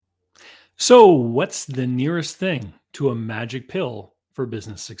So, what's the nearest thing to a magic pill for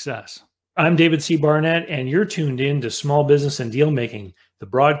business success? I'm David C. Barnett, and you're tuned in to Small Business and Deal Making, the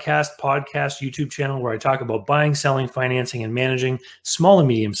broadcast, podcast, YouTube channel where I talk about buying, selling, financing, and managing small and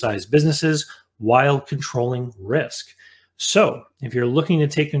medium sized businesses while controlling risk. So, if you're looking to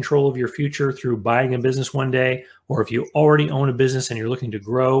take control of your future through buying a business one day, or if you already own a business and you're looking to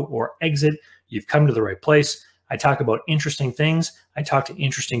grow or exit, you've come to the right place. I talk about interesting things, I talk to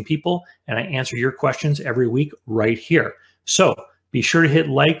interesting people, and I answer your questions every week right here. So be sure to hit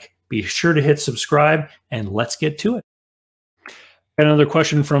like, be sure to hit subscribe, and let's get to it. Another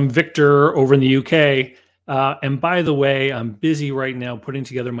question from Victor over in the UK. And by the way, I'm busy right now putting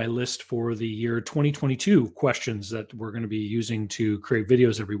together my list for the year 2022 questions that we're going to be using to create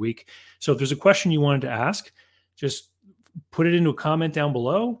videos every week. So if there's a question you wanted to ask, just put it into a comment down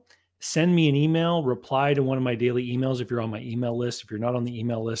below. Send me an email, reply to one of my daily emails if you're on my email list. If you're not on the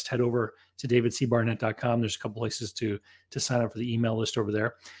email list, head over to davidcbarnett.com. There's a couple places to sign up for the email list over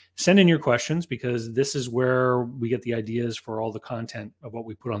there. Send in your questions because this is where we get the ideas for all the content of what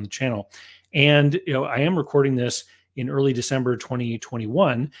we put on the channel. And I am recording this in early December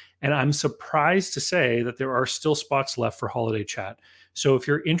 2021, and I'm surprised to say that there are still spots left for holiday chat. So if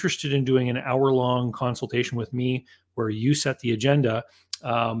you're interested in doing an hour-long consultation with me where you set the agenda,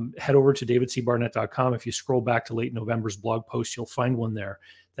 head over to davidcbarnett.com. If you scroll back to late November's blog post, you'll find one there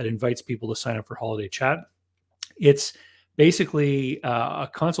that invites people to sign up for holiday chat. It's basically a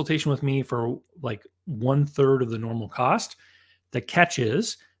consultation with me for like 1/3 of the normal cost. The catch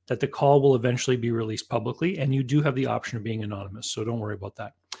is that the call will eventually be released publicly, and you do have the option of being anonymous. So don't worry about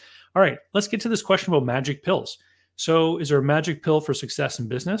that. All right, let's get to this question about magic pills. So is there a magic pill for success in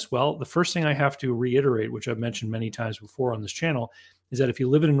business? Well, the first thing I have to reiterate, which I've mentioned many times before on this channel, is that if you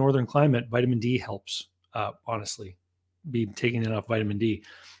live in a northern climate, vitamin D helps, honestly, be taking enough vitamin D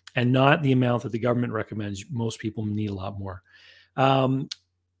and not the amount that the government recommends. Most people need a lot more.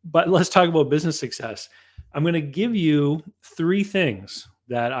 But let's talk about business success. I'm going to give you 3 things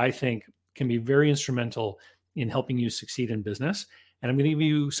that I think can be very instrumental in helping you succeed in business. And I'm going to give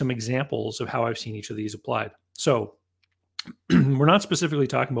you some examples of how I've seen each of these applied. So we're not specifically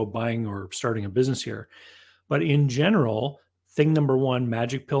talking about buying or starting a business here, but in general, thing number 1,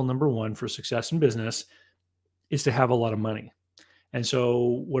 magic pill number 1 for success in business is to have a lot of money. And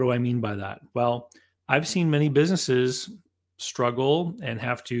so what do I mean by that? Well, I've seen many businesses struggle and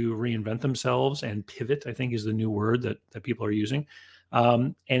have to reinvent themselves and pivot, I think is the new word that people are using.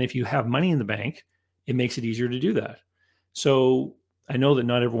 And if you have money in the bank, it makes it easier to do that. So I know that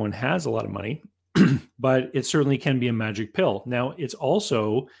not everyone has a lot of money, but it certainly can be a magic pill. Now, it's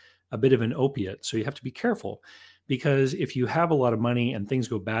also a bit of an opiate. So you have to be careful because if you have a lot of money and things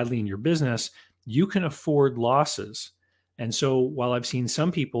go badly in your business, you can afford losses. And so while I've seen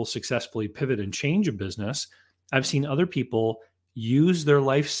some people successfully pivot and change a business, I've seen other people use their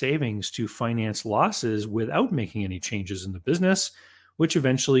life savings to finance losses without making any changes in the business, which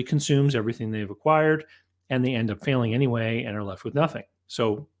eventually consumes everything they've acquired, and they end up failing anyway and are left with nothing.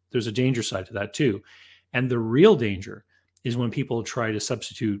 So there's a danger side to that too. And the real danger is when people try to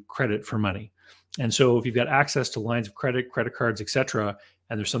substitute credit for money. And so if you've got access to lines of credit, credit cards, et cetera,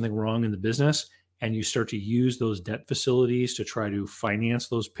 and there's something wrong in the business, and you start to use those debt facilities to try to finance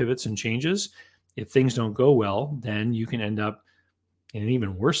those pivots and changes, if things don't go well, then you can end up in an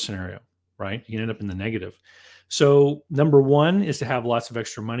even worse scenario, right? You can end up in the negative. So number 1 is to have lots of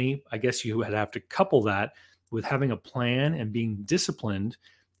extra money. I guess you would have to couple that with having a plan and being disciplined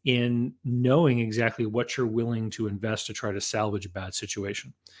in knowing exactly what you're willing to invest to try to salvage a bad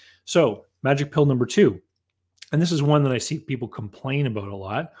situation. So magic pill number 2, and this is one that I see people complain about a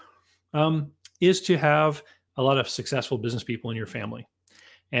lot, is to have a lot of successful business people in your family.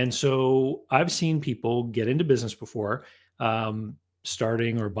 And so I've seen people get into business before,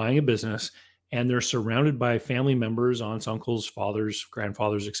 starting or buying a business, and they're surrounded by family members, aunts, uncles, fathers,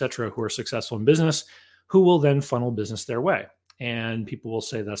 grandfathers, et cetera, who are successful in business, who will then funnel business their way. And people will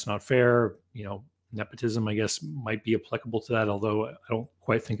say that's not fair. Nepotism, I guess, might be applicable to that, although I don't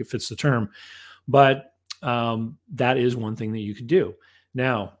quite think it fits the term. But that is one thing that you could do.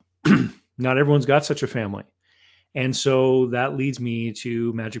 Now, not everyone's got such a family. And so that leads me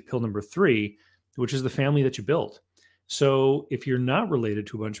to magic pill number 3, which is the family that you built. So if you're not related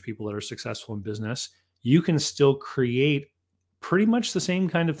to a bunch of people that are successful in business, you can still create pretty much the same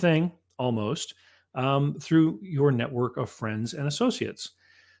kind of thing, almost, through your network of friends and associates.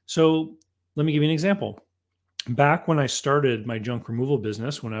 So let me give you an example. Back when I started my junk removal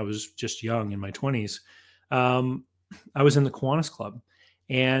business, when I was just young in my 20s, I was in the Kiwanis Club.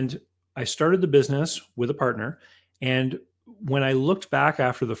 And I started the business with a partner. And when I looked back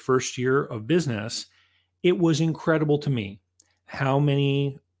after the first year of business, it was incredible to me how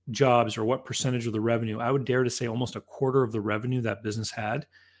many jobs or what percentage of the revenue, I would dare to say almost a quarter of the revenue that business had,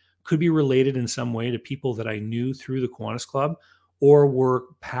 could be related in some way to people that I knew through the Kiwanis Club, or were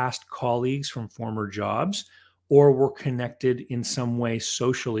past colleagues from former jobs, or were connected in some way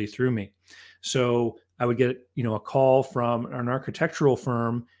socially through me. So I would get, a call from an architectural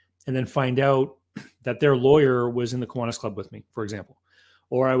firm and then find out that their lawyer was in the Kiwanis Club with me, for example.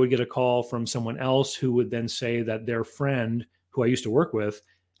 Or I would get a call from someone else who would then say that their friend who I used to work with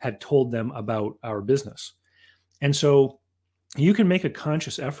had told them about our business. And so you can make a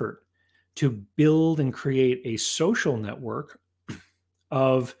conscious effort to build and create a social network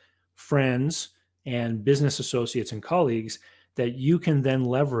of friends and business associates and colleagues that you can then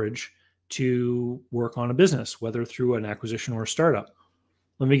leverage to work on a business, whether through an acquisition or a startup.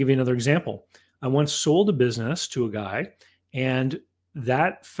 Let me give you another example. I once sold a business to a guy, and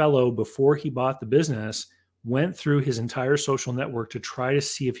that fellow, before he bought the business, went through his entire social network to try to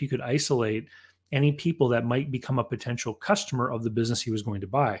see if he could isolate any people that might become a potential customer of the business he was going to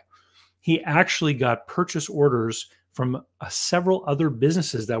buy. He actually got purchase orders from several other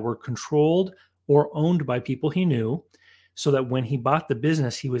businesses that were controlled or owned by people he knew, so that when he bought the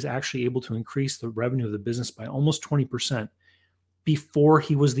business, he was actually able to increase the revenue of the business by almost 20% before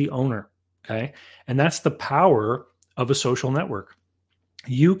he was the owner. Okay. And that's the power of a social network.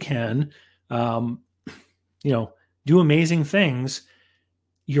 You can, do amazing things.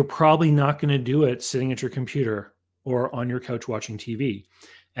 You're probably not going to do it sitting at your computer or on your couch watching TV.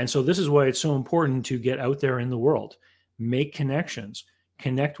 And so this is why it's so important to get out there in the world, make connections,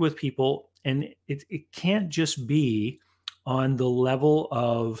 connect with people. And it can't just be on the level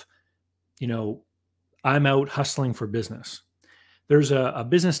of, I'm out hustling for business. There's a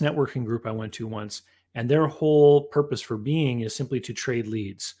business networking group I went to once, and their whole purpose for being is simply to trade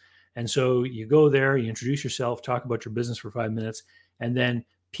leads. And so you go there, you introduce yourself, talk about your business for 5 minutes, and then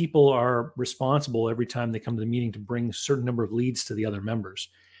people are responsible every time they come to the meeting to bring a certain number of leads to the other members.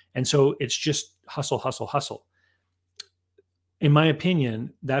 And so it's just hustle, hustle, hustle. In my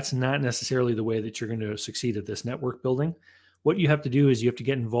opinion, that's not necessarily the way that you're going to succeed at this network building. What you have to do is you have to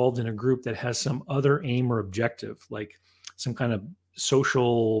get involved in a group that has some other aim or objective, like some kind of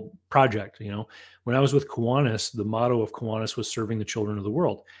social project. When I was with Kiwanis, the motto of Kiwanis was serving the children of the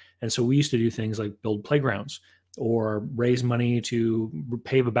world. And so we used to do things like build playgrounds or raise money to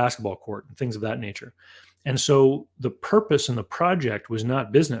pave a basketball court and things of that nature. And so the purpose and the project was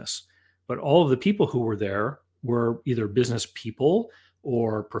not business, but all of the people who were there were either business people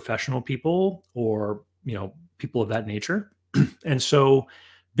or professional people or, people of that nature. And so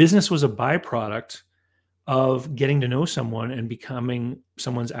business was a byproduct of getting to know someone and becoming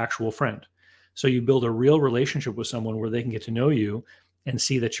someone's actual friend. So you build a real relationship with someone where they can get to know you and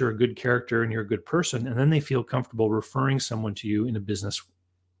see that you're a good character and you're a good person. And then they feel comfortable referring someone to you in a business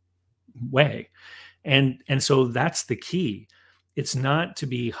way. And so that's the key. It's not to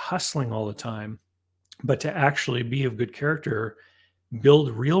be hustling all the time, but to actually be of good character, build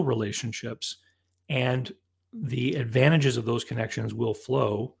real relationships, and the advantages of those connections will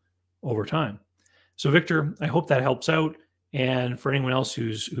flow over time. So Victor, I hope that helps out. And for anyone else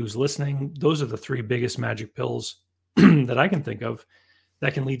who's listening, those are the 3 biggest magic pills that I can think of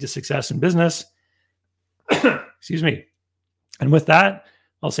that can lead to success in business. Excuse me. And with that,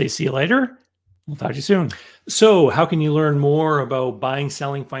 I'll say see you later. We'll talk to you soon. So how can you learn more about buying,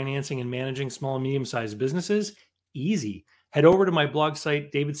 selling, financing, and managing small and medium-sized businesses? Easy. Head over to my blog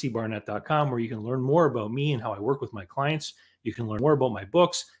site, davidcbarnett.com, where you can learn more about me and how I work with my clients. You can learn more about my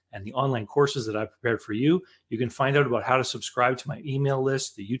books and the online courses that I've prepared for you. You can find out about how to subscribe to my email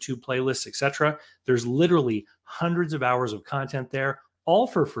list, the YouTube playlists, etc. There's literally hundreds of hours of content there, all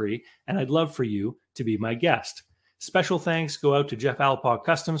for free, and I'd love for you to be my guest. Special thanks go out to Jeff Alpaugh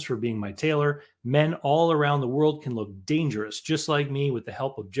Customs for being my tailor. Men all around the world can look dangerous, just like me, with the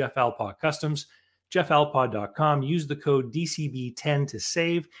help of Jeff Alpaugh Customs. JeffAlpaugh.com. Use the code DCB10 to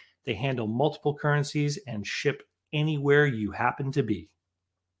save. They handle multiple currencies and ship anywhere you happen to be.